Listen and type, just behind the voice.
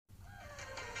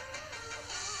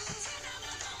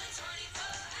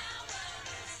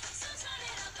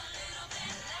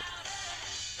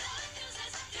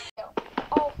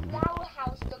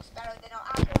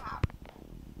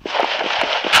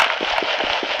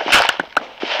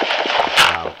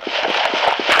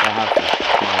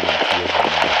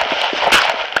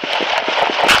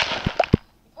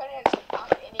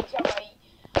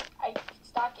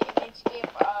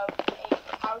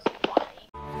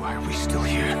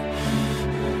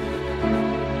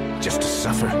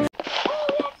suffer.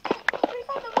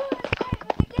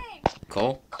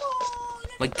 Cool.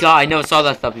 My God, I never saw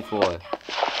that stuff before.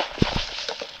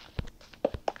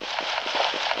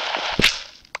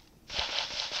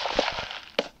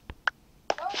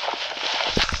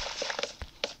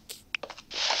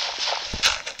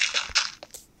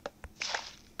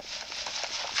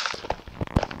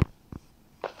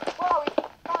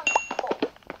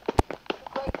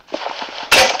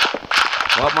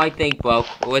 What my thing broke?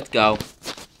 Let's go.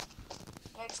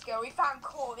 Let's go. We found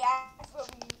coal. That's what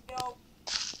we know.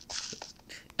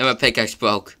 And my pickaxe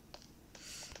broke.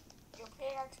 Your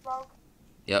pickaxe broke?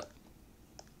 Yep.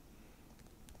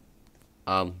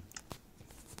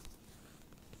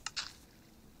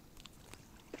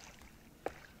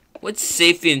 Let's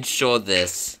safely ensure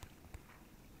this.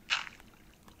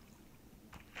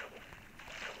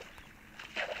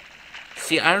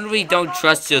 See, I really don't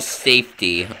trust your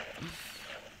safety.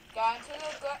 Down to the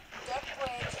dirt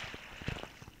bridge.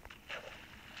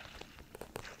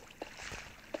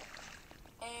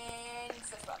 And it's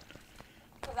this one.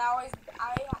 Because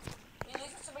we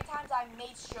used it so many times I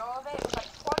made sure of it. It was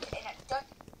like put in a dirt.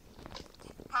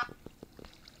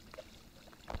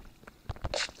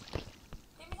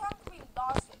 Every time we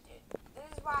lost it, dude. This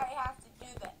is why I have to do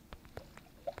that.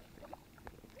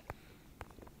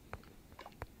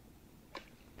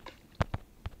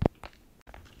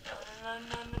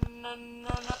 No.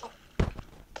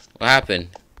 What happened?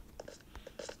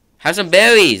 Have some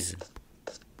berries.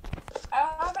 I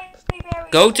don't have any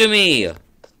berries. Go to me.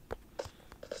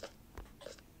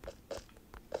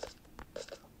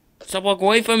 Stop walking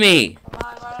away from me. Come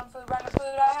on, run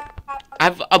food. I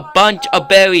have a bunch of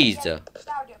berries.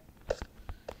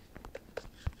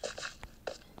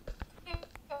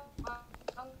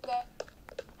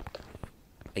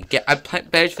 I plant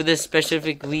berries for this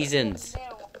specific reasons.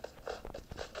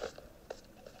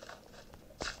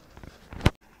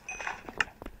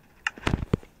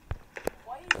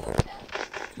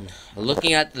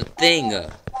 Looking at the thing.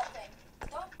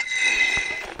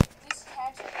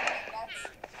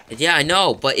 Yeah, I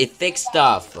know, but it fixed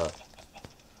stuff. 2 diamonds,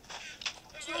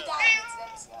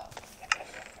 let's go.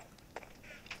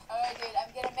 Alright, dude,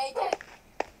 I'm gonna make it.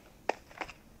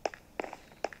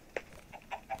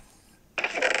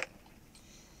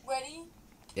 Ready?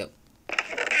 Yep.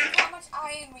 How much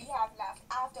iron we have left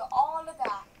after all of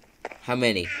that? How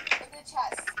many? In the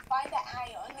chest. Find the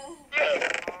iron.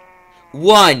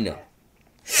 1. We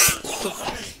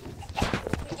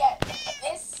get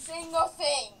this single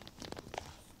thing.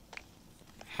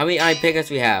 How many iron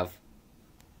pickaxes we have?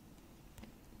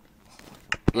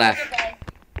 Left. Okay.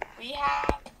 We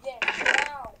have this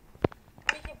now.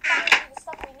 We can find the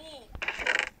stuff we need.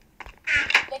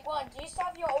 Like one, do you still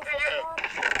have your old fishing rod?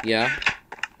 Yeah.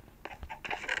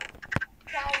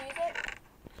 Can I use it?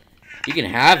 You can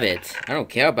have it. I don't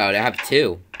care about it. I have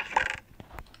 2.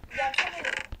 Yeah, I'm trying to.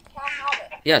 Can I have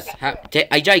it? Yes.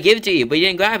 I tried to give it to you, but you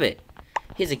didn't grab it.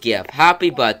 Here's a gift.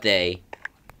 Happy birthday.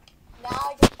 Now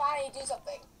I can finally do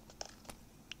something.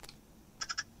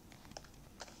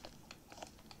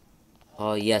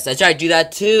 Oh yes, I tried to do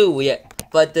that too. Yeah,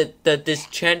 but this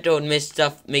chant don't makes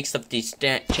stuff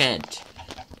chant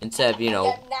instead of Yeah,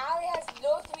 now it has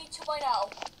no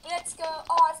 3.0. Let's go.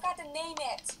 Oh, I forgot to name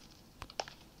it.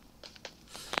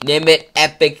 Name it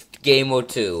Epic Gamer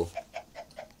 2.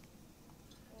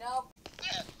 Nope.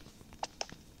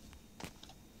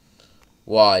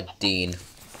 What, Dean?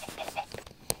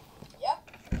 Yep.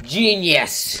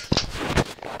 Genius. Genius.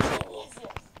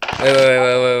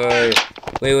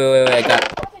 Wait, I got it.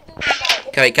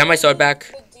 Can I get my sword back?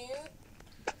 The dude.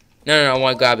 No, I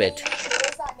want to grab it.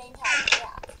 Where's that name tag? Yeah.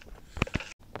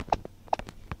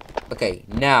 Okay,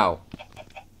 now.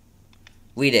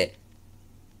 Read it.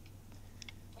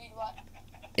 Read what?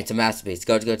 It's a masterpiece.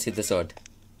 Go to the sword.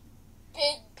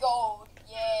 Big gold.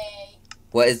 Yay.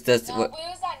 What is this? Now, What?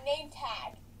 where's that name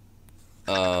tag?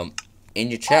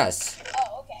 In your chest.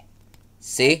 Oh, okay.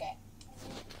 See? Okay.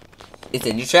 It's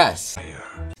in your chest.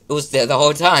 It was there the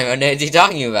whole time. What are you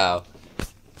talking about?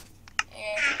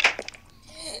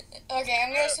 Okay,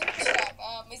 I'm gonna switch it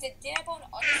up. Is it dinner bone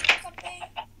on or something?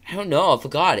 I don't know. I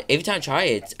forgot. Every time I try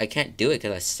it, I can't do it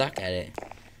because I suck at it.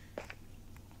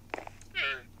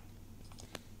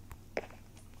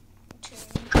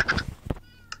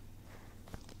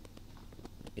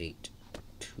 8,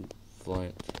 2,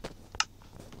 4.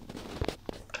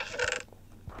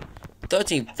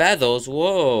 13 feathers.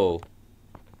 Whoa.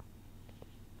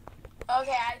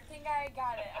 Okay, I think I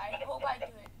got it. I hope I do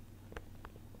it.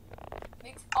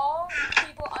 Makes all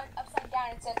people upside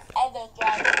down. It says Ender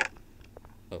Dragon.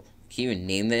 Oh, can you even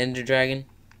name the Ender Dragon?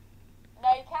 No,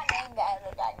 you can't name the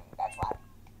Ender Dragon. That's why.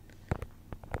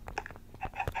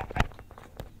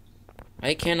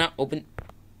 I cannot open.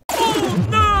 Oh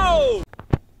no!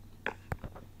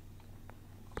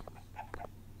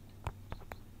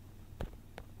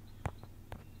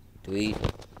 Do we?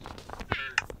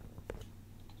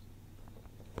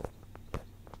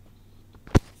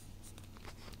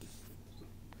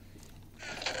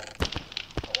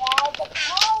 Wow, the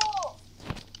power!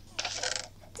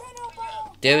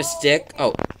 There's stick.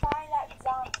 Oh, Find that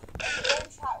zombie. And then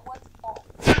try what's called.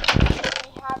 We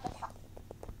have the power.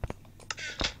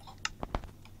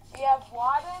 We have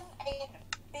water and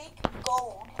big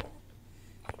gold.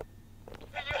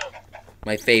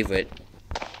 my favorite.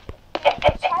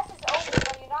 The chest is open,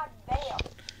 but you're not there.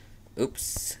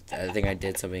 Oops. I think I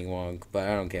did something wrong, but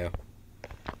I don't care.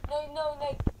 No,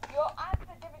 Nick. You're on the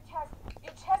different chest.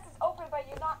 Your chest is open, but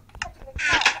you're not touching the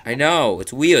chest. I know.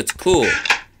 It's weird. It's cool.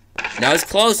 Now it's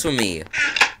closed for me. Okay,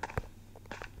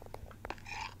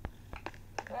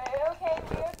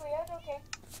 weird, okay.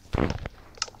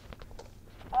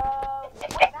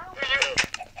 What now?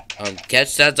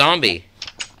 Catch that zombie.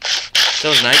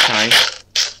 So it's nighttime.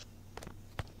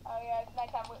 Oh yeah, it's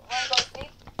nighttime. Wanna go to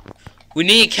sleep? We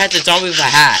need to catch a zombie with a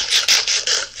hat.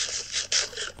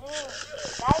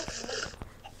 Nice.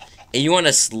 And you want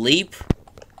to sleep? Is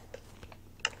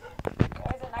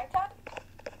it nighttime?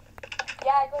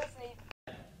 Yeah, I go to sleep.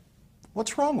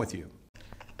 What's wrong with you?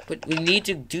 But we need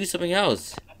to do something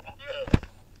else.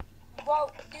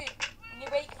 Well, dude, you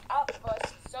wake up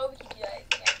first so we can do that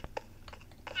again.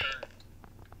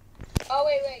 Oh,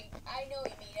 wait. I know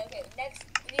what you mean. Okay, next,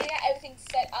 we need to get everything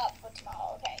set up for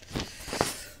tomorrow, okay?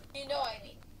 You know what I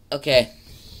mean. Okay.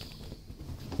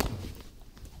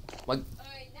 What?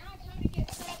 Alright, now it's time to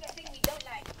get set up the thing we don't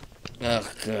like.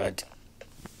 Oh, God.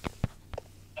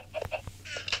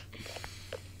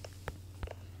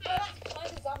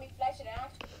 Tons of zombie flesh and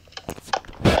action.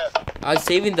 I'm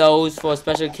saving those for a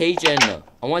special occasion. I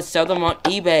want to sell them on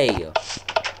eBay.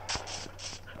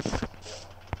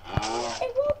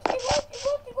 It worked.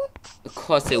 Of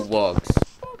course it works. My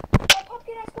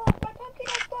pumpkin has grown.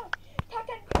 Top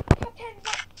 10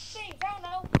 things, I don't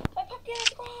know. My pumpkin has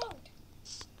grown.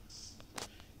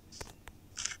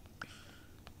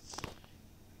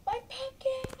 My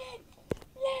pumpkin.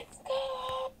 Let's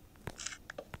go.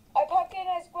 My pumpkin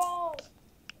has grown.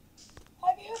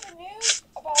 Have you heard the news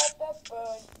about the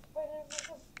bird?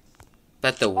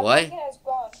 But the My what? pumpkin has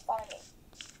grown, finally.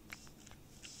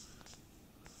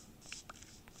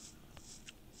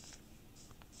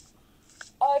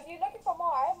 If you're looking for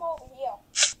more, I'm over here.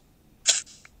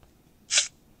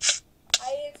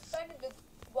 I expanded the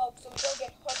rope so we don't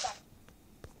get hurt back.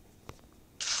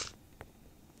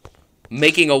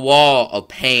 Making a wall of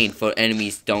pain for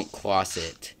enemies don't cross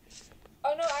it.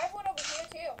 Oh no, I have one over here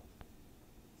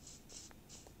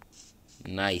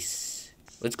too. Nice.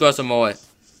 Let's grow some more. Is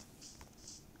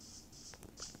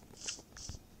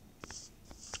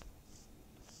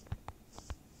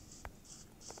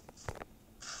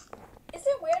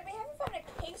it weird? We haven't found a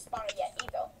cave spawner yet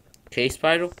either. Cave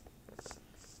spider?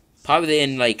 Probably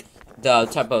in like the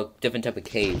different type of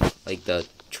cave, like the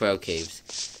trail caves.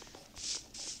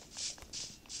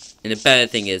 And the better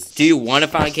thing is, do you want to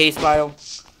find a cave spider?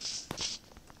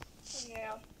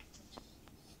 Yeah.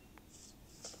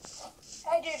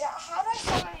 Hey dude, how do I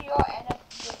summon your enemy?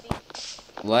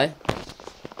 What?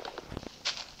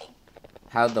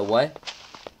 How the what?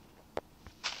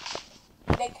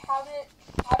 Like how do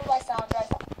I sound right?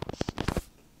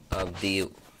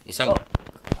 You sound.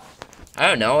 I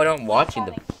don't know. I don't watching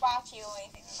the. Watch you or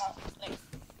anything about like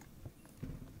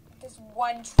this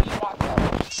one tree rock though.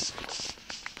 Fix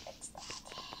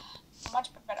that. Much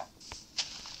better.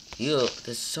 Ew,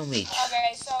 there's so many.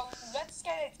 Okay, so let's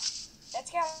get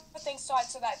everything started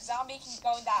so that zombie can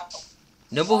go in that.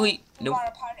 Remember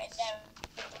apart and then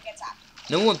it gets out.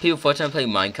 remember when people first time play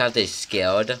Minecraft, they're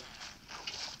scared.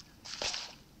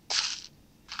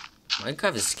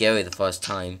 Minecraft is scary the first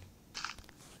time.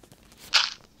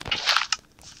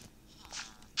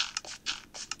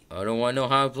 I don't want to know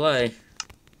how to play.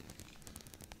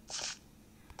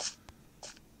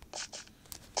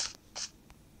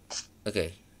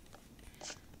 Okay.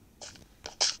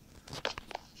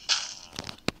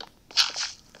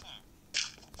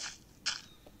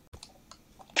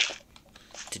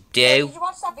 Today. Did you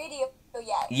watch that video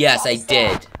yet? Yes, I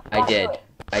did. I Not did. good.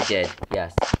 I did.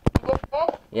 Yes. You did?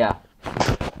 Yeah.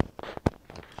 Did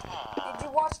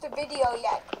you watch the video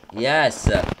yet? Yes.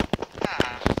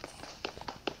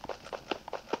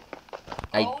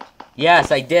 Oh?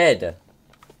 Yes, I did. Okay,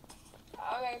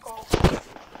 cool.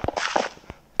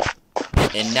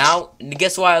 And now,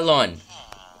 guess what I learned?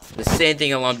 The same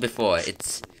thing I learned before.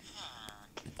 It's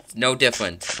no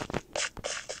different.